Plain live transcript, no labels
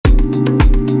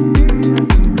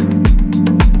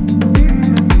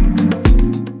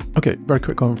Okay, very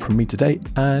quick one from me today,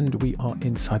 and we are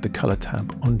inside the Color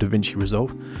tab on DaVinci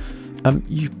Resolve.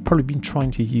 You've probably been trying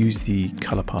to use the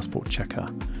Color Passport checker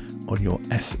on your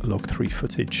S-Log3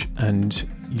 footage, and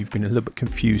you've been a little bit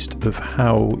confused of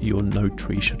how your node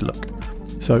tree should look.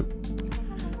 So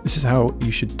this is how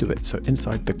you should do it. So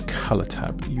inside the Color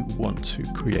tab, you want to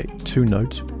create two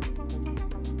nodes.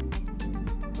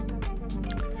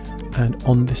 And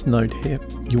on this node here,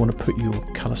 you want to put your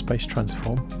color space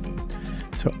transform.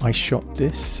 So I shot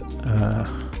this.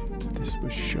 This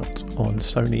was shot on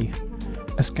Sony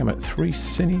S-Gamut 3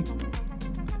 Cine,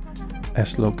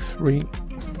 S-Log3,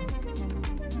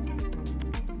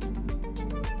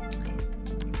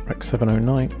 Rec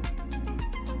 709,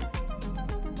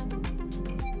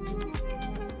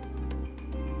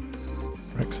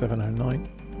 Rec 709,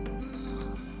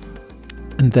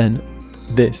 and then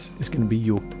this is going to be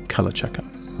your color checker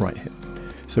right here.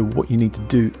 So what you need to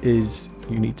do is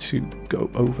you need to go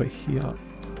over here,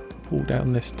 pull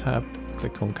down this tab,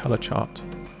 click on color chart,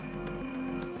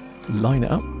 line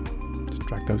it up, just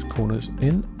drag those corners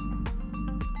in,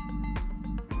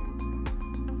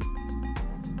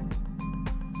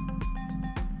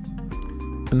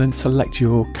 and then select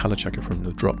your color checker from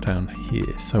the drop down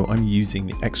here. So I'm using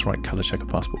the X-Rite ColorChecker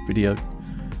Passport video.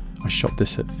 I shot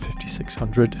this at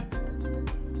 5600.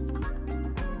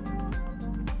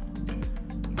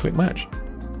 Click match.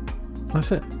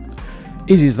 That's it.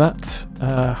 Easy as that.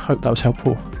 Hope that was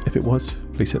helpful. If it was,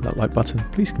 please hit that like button.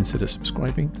 Please consider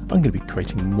subscribing. I'm going to be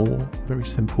creating more very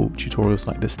simple tutorials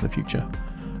like this in the future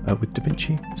with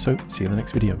DaVinci. So see you in the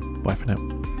next video. Bye for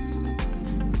now.